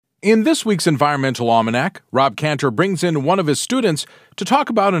In this week's Environmental Almanac, Rob Cantor brings in one of his students to talk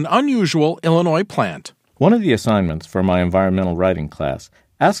about an unusual Illinois plant. One of the assignments for my environmental writing class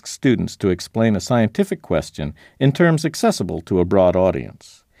asks students to explain a scientific question in terms accessible to a broad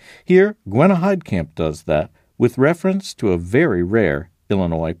audience. Here, Gwenna Heidkamp does that with reference to a very rare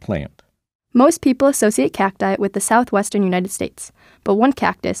Illinois plant. Most people associate cacti with the southwestern United States, but one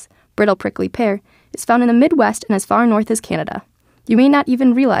cactus, brittle prickly pear, is found in the Midwest and as far north as Canada. You may not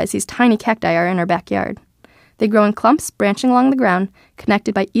even realize these tiny cacti are in our backyard. They grow in clumps branching along the ground,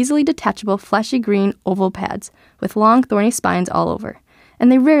 connected by easily detachable, fleshy green oval pads with long, thorny spines all over,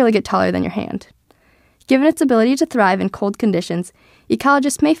 and they rarely get taller than your hand. Given its ability to thrive in cold conditions,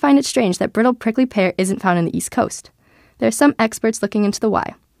 ecologists may find it strange that brittle prickly pear isn't found on the East Coast. There are some experts looking into the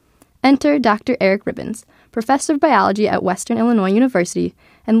why. Enter Dr. Eric Ribbons, professor of biology at Western Illinois University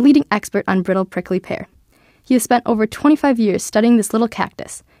and leading expert on brittle prickly pear. He has spent over 25 years studying this little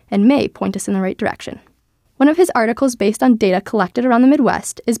cactus and may point us in the right direction. One of his articles based on data collected around the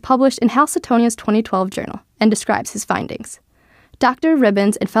Midwest is published in Halcetonia's 2012 journal and describes his findings. Dr.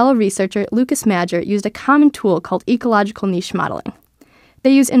 Ribbons and fellow researcher Lucas Madger used a common tool called ecological niche modeling.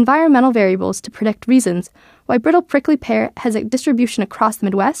 They use environmental variables to predict reasons why brittle prickly pear has a distribution across the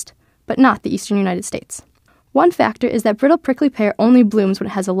Midwest, but not the eastern United States. One factor is that brittle prickly pear only blooms when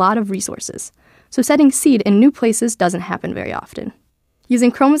it has a lot of resources, so setting seed in new places doesn't happen very often. Using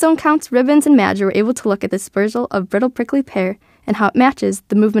chromosome counts, Ribbons and Madger were able to look at the dispersal of brittle prickly pear and how it matches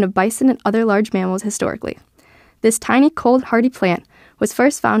the movement of bison and other large mammals historically. This tiny, cold, hardy plant was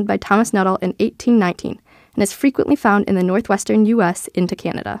first found by Thomas Nuttall in 1819 and is frequently found in the northwestern U.S. into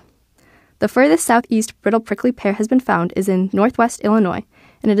Canada. The furthest southeast brittle prickly pear has been found is in northwest Illinois,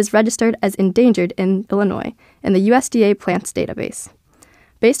 and it is registered as endangered in Illinois in the USDA plants database.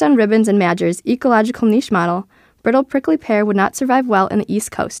 Based on Ribbons and Madger's ecological niche model, brittle prickly pear would not survive well in the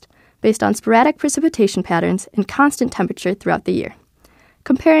East Coast, based on sporadic precipitation patterns and constant temperature throughout the year.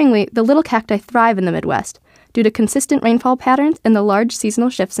 Comparingly, the little cacti thrive in the Midwest due to consistent rainfall patterns and the large seasonal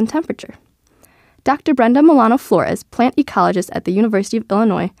shifts in temperature. Dr. Brenda Milano Flores, plant ecologist at the University of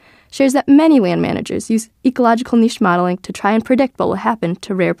Illinois, shares that many land managers use ecological niche modeling to try and predict what will happen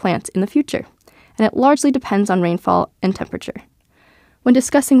to rare plants in the future, and it largely depends on rainfall and temperature. When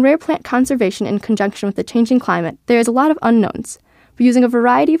discussing rare plant conservation in conjunction with the changing climate, there is a lot of unknowns, but using a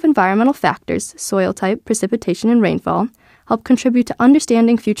variety of environmental factors, soil type, precipitation, and rainfall, help contribute to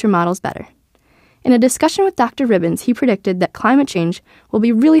understanding future models better. In a discussion with Dr. Ribbons, he predicted that climate change will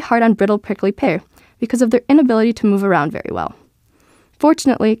be really hard on brittle prickly pear because of their inability to move around very well.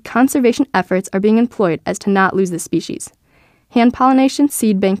 Fortunately, conservation efforts are being employed as to not lose this species. Hand pollination,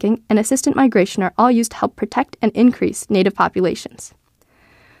 seed banking, and assistant migration are all used to help protect and increase native populations.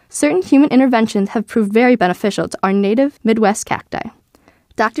 Certain human interventions have proved very beneficial to our native Midwest cacti.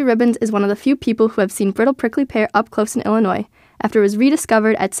 Dr. Ribbons is one of the few people who have seen brittle prickly pear up close in Illinois after it was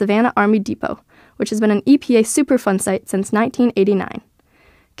rediscovered at Savannah Army Depot, which has been an EPA Superfund site since 1989.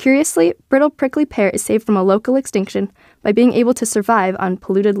 Curiously, brittle prickly pear is saved from a local extinction by being able to survive on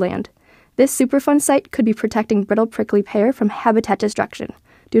polluted land. This Superfund site could be protecting brittle prickly pear from habitat destruction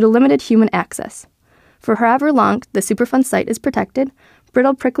due to limited human access. For however long the Superfund site is protected,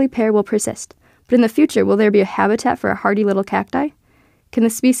 brittle prickly pear will persist. But in the future, will there be a habitat for a hardy little cacti? Can the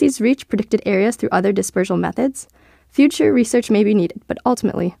species reach predicted areas through other dispersal methods? Future research may be needed, but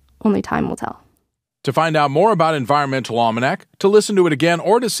ultimately, only time will tell. To find out more about Environmental Almanac, to listen to it again,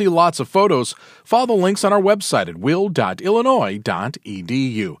 or to see lots of photos, follow the links on our website at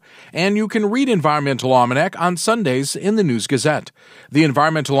will.illinois.edu. And you can read Environmental Almanac on Sundays in the News Gazette. The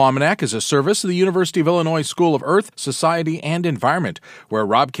Environmental Almanac is a service of the University of Illinois School of Earth, Society, and Environment, where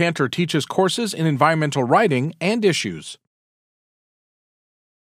Rob Cantor teaches courses in environmental writing and issues.